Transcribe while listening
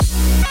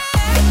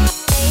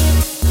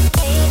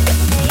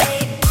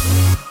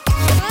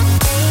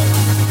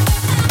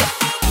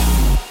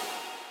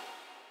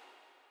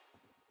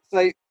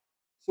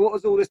So what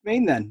does all this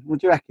mean then? What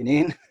do you reckon,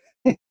 Ian?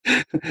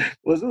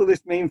 What does all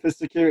this mean for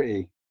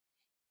security?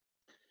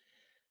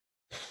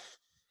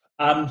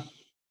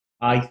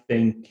 I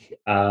think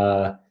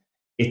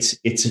it's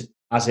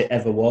as it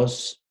ever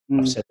was.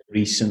 I've said it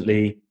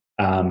recently.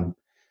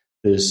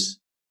 There's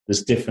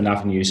different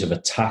avenues of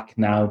attack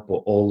now,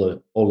 but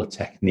all the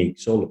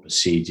techniques, all the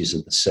procedures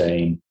are the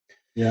same.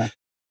 Yeah,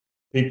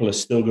 people are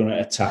still going to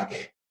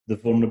attack the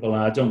vulnerable.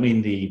 And I don't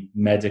mean the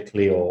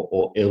medically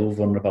or ill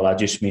vulnerable. I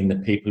just mean the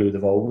people who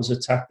they've always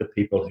attacked, the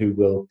people who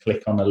will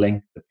click on a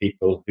link, the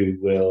people who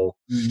will,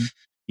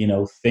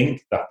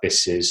 think that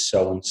this is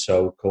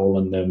so-and-so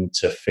calling them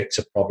to fix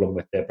a problem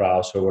with their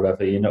browser or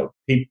whatever.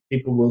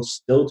 People will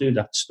still do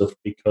that stuff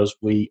because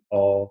we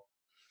are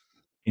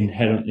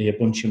inherently a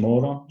bunch of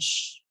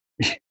morons.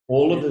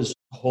 All of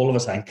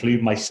us, I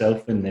include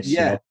myself in this,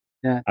 yeah.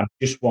 I'm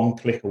just one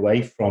click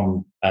away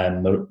from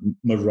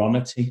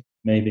moronity,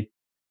 maybe.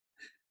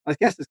 I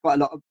guess there's quite a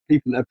lot of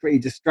people that are pretty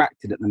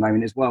distracted at the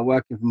moment as well,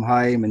 working from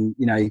home and,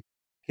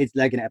 kids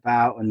legging it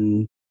about.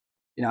 And,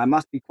 it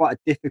must be quite a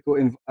difficult,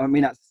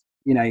 that's,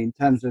 in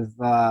terms of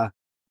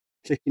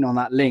clicking on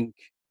that link,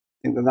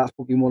 I think that's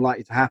probably more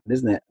likely to happen,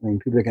 isn't it? I mean,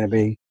 people are going to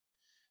be...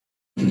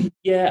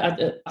 Yeah,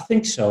 I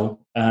think so.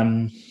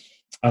 I'm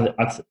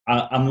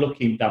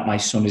lucky that my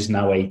son is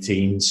now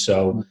 18,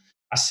 so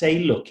I say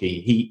lucky.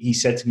 He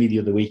said to me the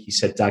other week, he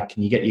said, "Dad,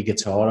 can you get your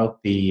guitar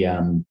out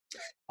the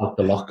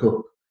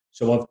lockup?"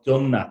 So I've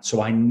done that.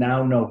 So I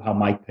now know how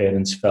my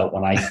parents felt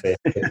when I first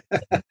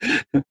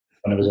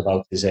when I was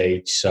about his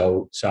age.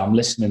 So I'm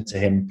listening to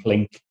him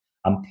plink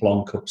and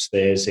plonk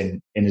upstairs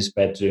in his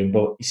bedroom,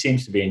 but he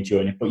seems to be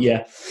enjoying it. But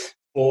yeah,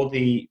 for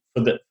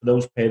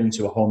those parents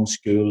who are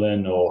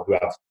homeschooling or who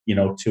have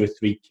 2 or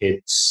 3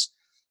 kids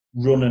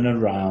running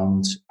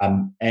around,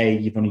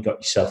 you've only got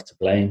yourself to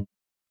blame.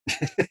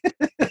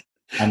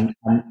 and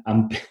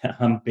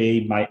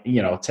B,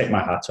 take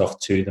my hat off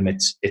to them.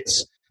 It's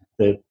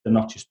they're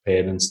not just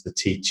parents, the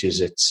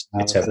teachers. It's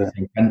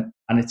everything, and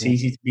it's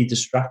easy to be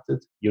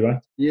distracted. You're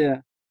right. Yeah,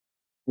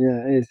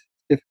 it is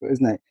difficult,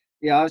 isn't it?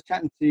 Yeah, I was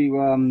chatting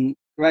to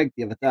Greg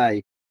the other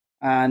day,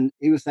 and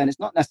he was saying it's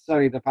not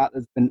necessarily the fact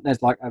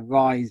there's like a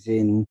rise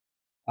in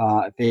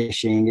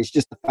phishing. It's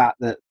just the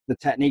fact that the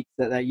techniques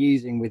that they're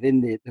using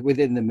within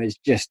them is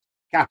just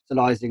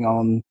capitalizing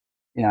on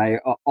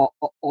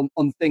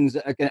on things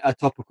that are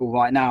topical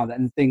right now,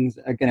 and things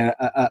that are going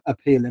to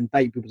appeal and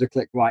bait people to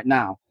click right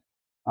now.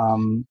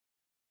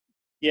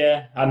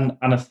 Yeah, and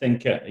I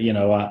think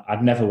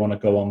I'd never want to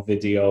go on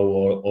video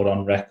or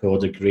on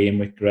record agreeing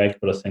with Greg,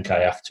 but I think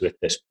I have to at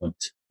this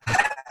point.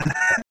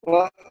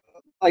 Well,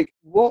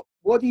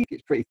 what do you think?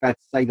 It's pretty fair to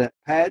say that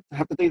pairs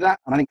have to do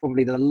that, and I think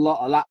probably there's a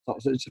lot of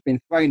laptops that's just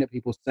been thrown at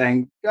people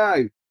saying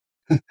go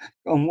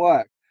and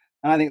work.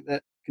 And I think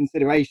that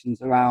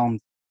considerations around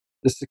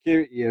the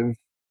security of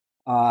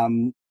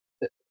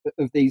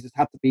these has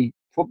had to be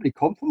probably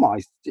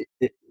compromised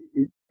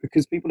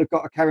because people have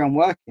got to carry on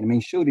working. I mean,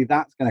 surely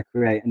that's going to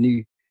create a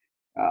new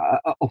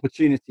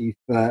opportunity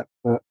for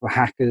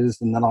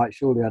hackers and the like.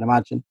 Surely, I'd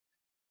imagine.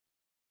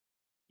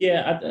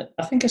 Yeah,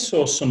 I think I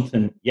saw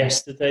something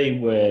yesterday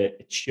where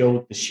it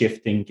showed the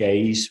shift in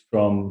gaze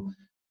for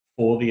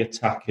the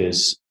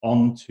attackers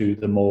onto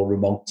the more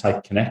remote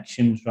type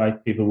connections,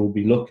 right? People will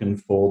be looking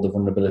for the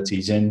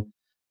vulnerabilities in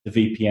the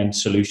VPN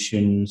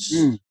solutions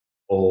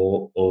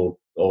or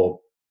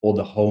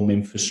the home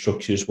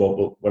infrastructures,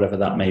 whatever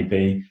that may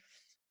be.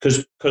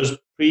 Because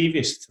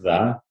previous to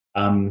that,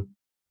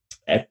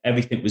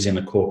 everything was in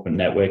a corporate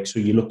network. So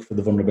you look for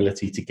the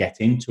vulnerability to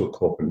get into a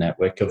corporate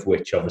network, of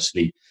which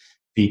obviously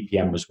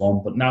VPN was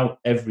one. But now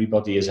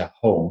everybody is at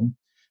home.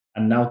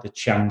 And now the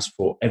chance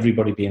for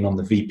everybody being on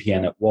the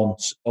VPN at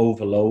once,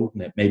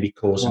 overloading it, maybe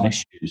causing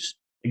issues,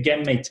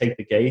 again, may take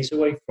the gaze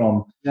away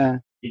from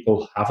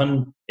people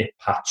having it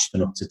patched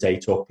and up to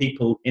date, or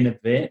people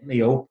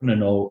inadvertently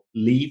opening or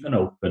leaving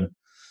open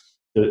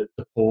the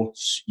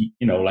ports,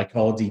 like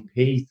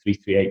RDP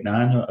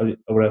 3389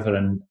 or whatever,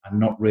 and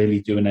not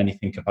really doing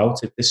anything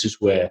about it. This is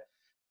where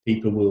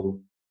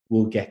people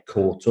will get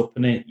caught up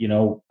in it.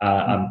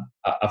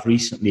 I've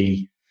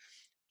recently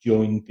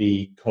joined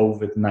the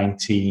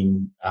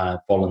COVID-19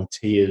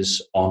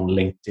 volunteers on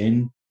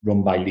LinkedIn,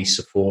 run by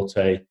Lisa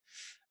Forte,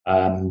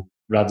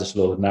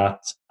 Radislav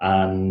Nat,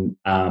 and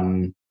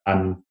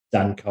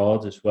Dan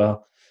Card as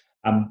well.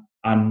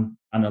 And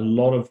a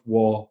lot of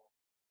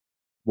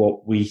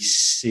what we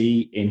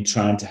see in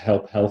trying to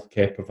help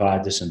healthcare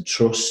providers and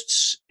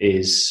trusts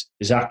is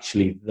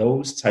actually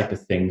those type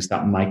of things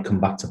that might come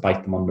back to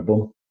bite them on the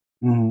bum.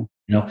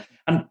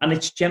 And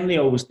it's generally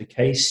always the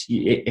case.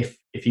 If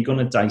you're going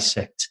to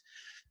dissect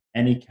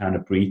any kind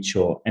of breach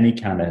or any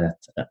kind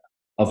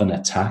of an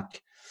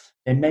attack,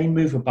 they may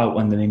move about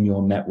when they're in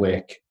your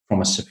network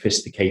from a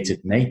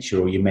sophisticated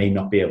nature, or you may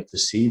not be able to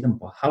see them,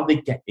 but how they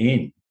get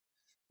in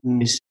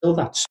is still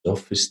that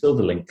stuff, is still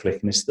the link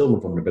clicking, it's still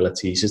the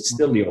vulnerabilities, it's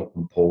still the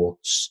open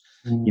ports,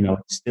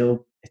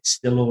 it's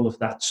still all of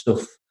that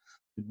stuff.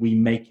 We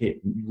make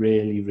it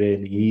really,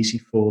 really easy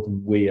for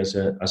them, we as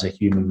a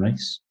human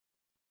race.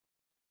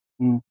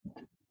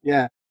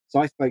 Yeah.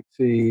 So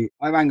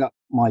I rang up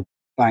my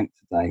bank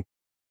today,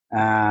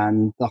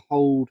 and the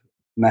whole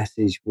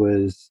message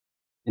was,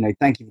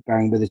 thank you for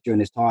bearing with us during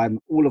this time.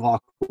 All of our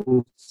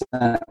call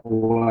center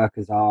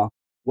workers are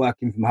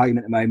working from home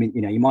at the moment.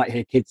 You might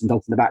hear kids and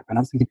dogs in the background.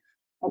 I was thinking,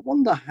 I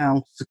wonder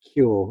how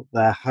secure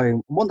their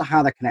home. I wonder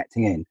how they're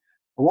connecting in.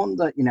 I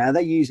wonder, are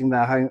they using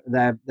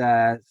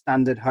their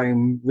standard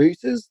home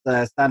routers,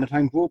 their standard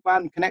home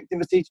broadband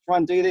connectivity to try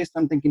and do this?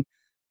 I'm thinking,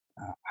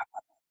 I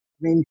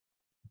mean,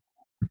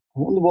 I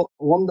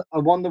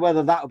wonder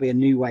whether that'll be a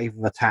new wave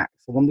of attacks.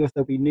 I wonder if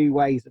there'll be new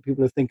ways that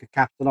people think of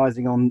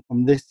capitalizing on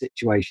this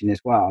situation as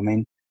well. I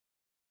mean,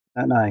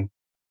 I don't know.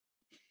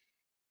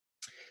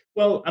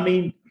 Well, I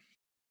mean,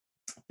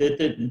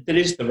 there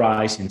is the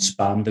rise in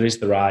spam. There is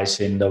the rise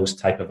in those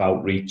type of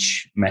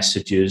outreach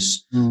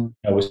messages. Mm,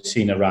 We're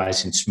seeing a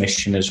rise in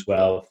smishing as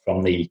well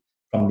from the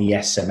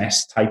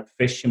SMS type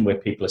phishing where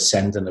people are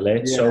sending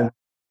alerts. yeah, So,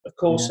 of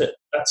course, yeah,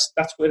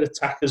 that's where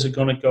attackers are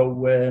going to go.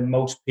 Where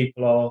most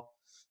people are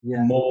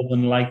yeah. more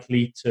than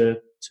likely to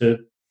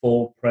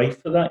fall prey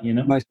for that.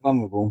 Most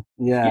vulnerable.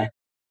 Yeah,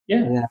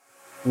 Yeah, yeah.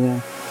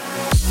 yeah,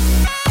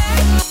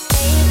 yeah.